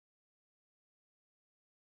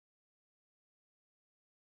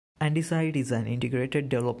AndeSight is an integrated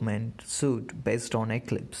development suite based on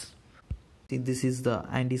Eclipse. This is the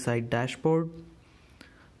AndeSight dashboard,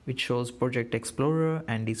 which shows Project Explorer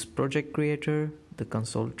and its project creator, the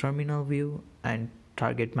console terminal view, and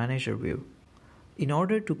target manager view. In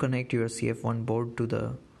order to connect your CF1 board to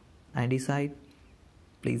the AndeSight,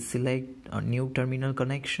 please select a new terminal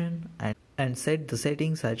connection and set the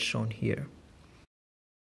settings as shown here.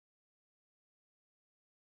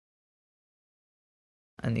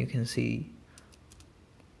 And you can see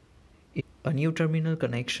a new terminal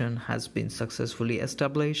connection has been successfully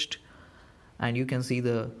established, and you can see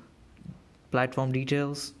the platform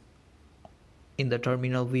details in the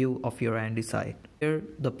terminal view of your AndeSight. Here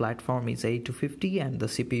the platform is A250 and the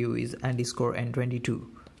CPU is AndeScore N22.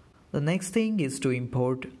 The next thing is to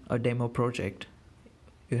import a demo project.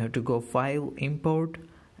 You have to go File, Import,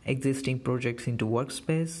 Existing Projects into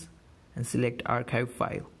Workspace, and select Archive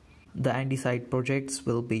File. The AndeSight projects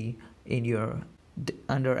will be in your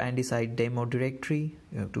under AndeSight demo directory.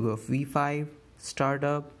 You have to go V5,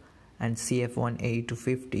 Startup, and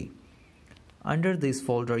CF1A250. Under this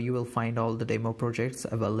folder you will find all the demo projects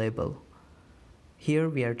available. Here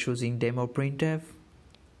we are choosing demo printf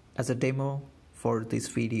as a demo for this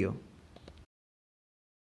video.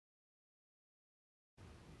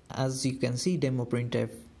 As you can see, demo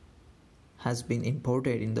printf has been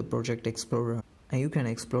imported in the Project Explorer, and you can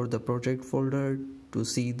explore the project folder to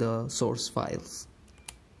see the source files.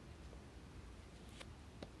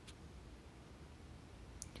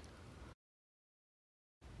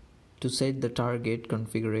 To set the target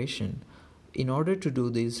configuration, in order to do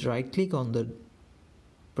this, right click on the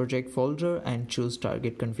project folder and choose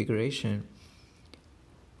target configuration.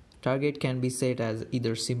 Target can be set as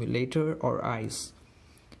either simulator or ICE.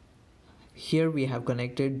 Here we have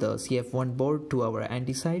connected the CF1 board to our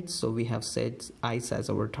AndeSight, so we have set ICE as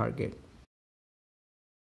our target.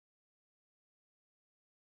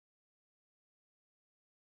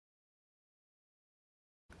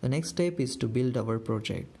 The next step is to build our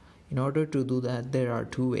project. In order to do that, there are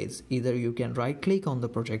two ways. Either you can right click on the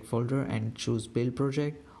project folder and choose build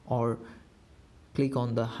project, or click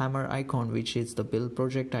on the hammer icon, which is the build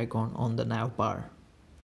project icon on the nav bar.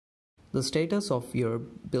 The status of your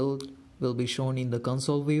build will be shown in the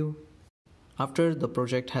console view. After the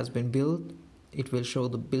project has been built, it will show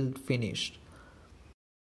the build finished.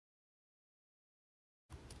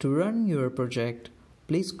 To run your project,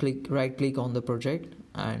 please right click on the project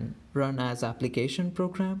and run as application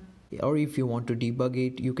program, or if you want to debug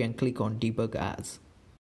it, you can click on debug as.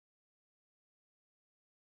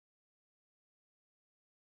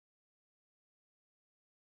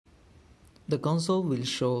 The console will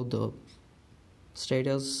show the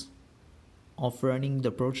status of running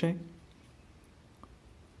the project,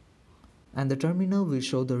 and the terminal will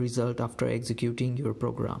show the result after executing your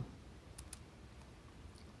program.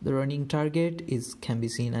 The running target can be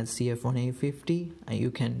seen as CF1A50, and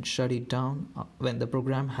you can shut it down when the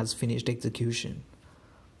program has finished execution.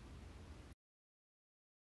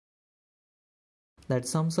 That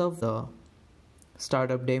sums up the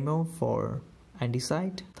startup demo for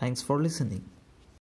AndeSight. Thanks for listening.